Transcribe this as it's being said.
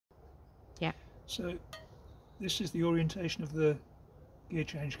So this is the orientation of the gear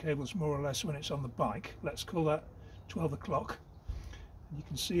change cables more or less when it's on the bike. Let's call that 12 o'clock. You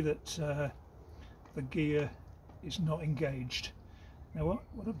can see that the gear is not engaged. Now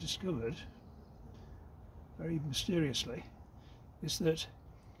what I've discovered, very mysteriously, is that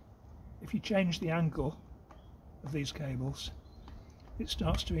if you change the angle of these cables, it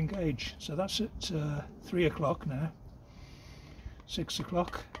starts to engage. So that's at 3 o'clock now, 6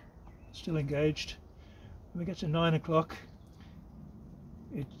 o'clock, still engaged. When we get to 9 o'clock,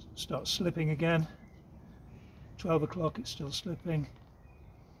 it starts slipping again. 12 o'clock, it's still slipping.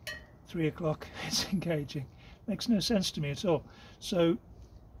 3 o'clock, it's engaging. Makes no sense to me at all. So,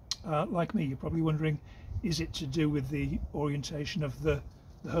 like me, you're probably wondering, is it to do with the orientation of the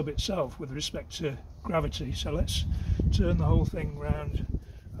hub itself with respect to gravity? So let's turn the whole thing round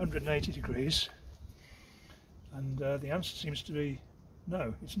 180 degrees, and the answer seems to be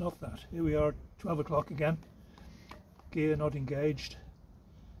no, it's not that. Here we are, 12 o'clock again, gear not engaged.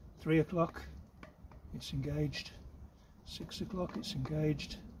 3 o'clock, it's engaged. 6 o'clock, it's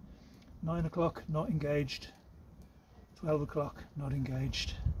engaged. 9 o'clock, not engaged. 12 o'clock, not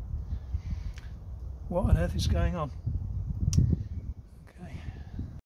engaged. What on earth is going on?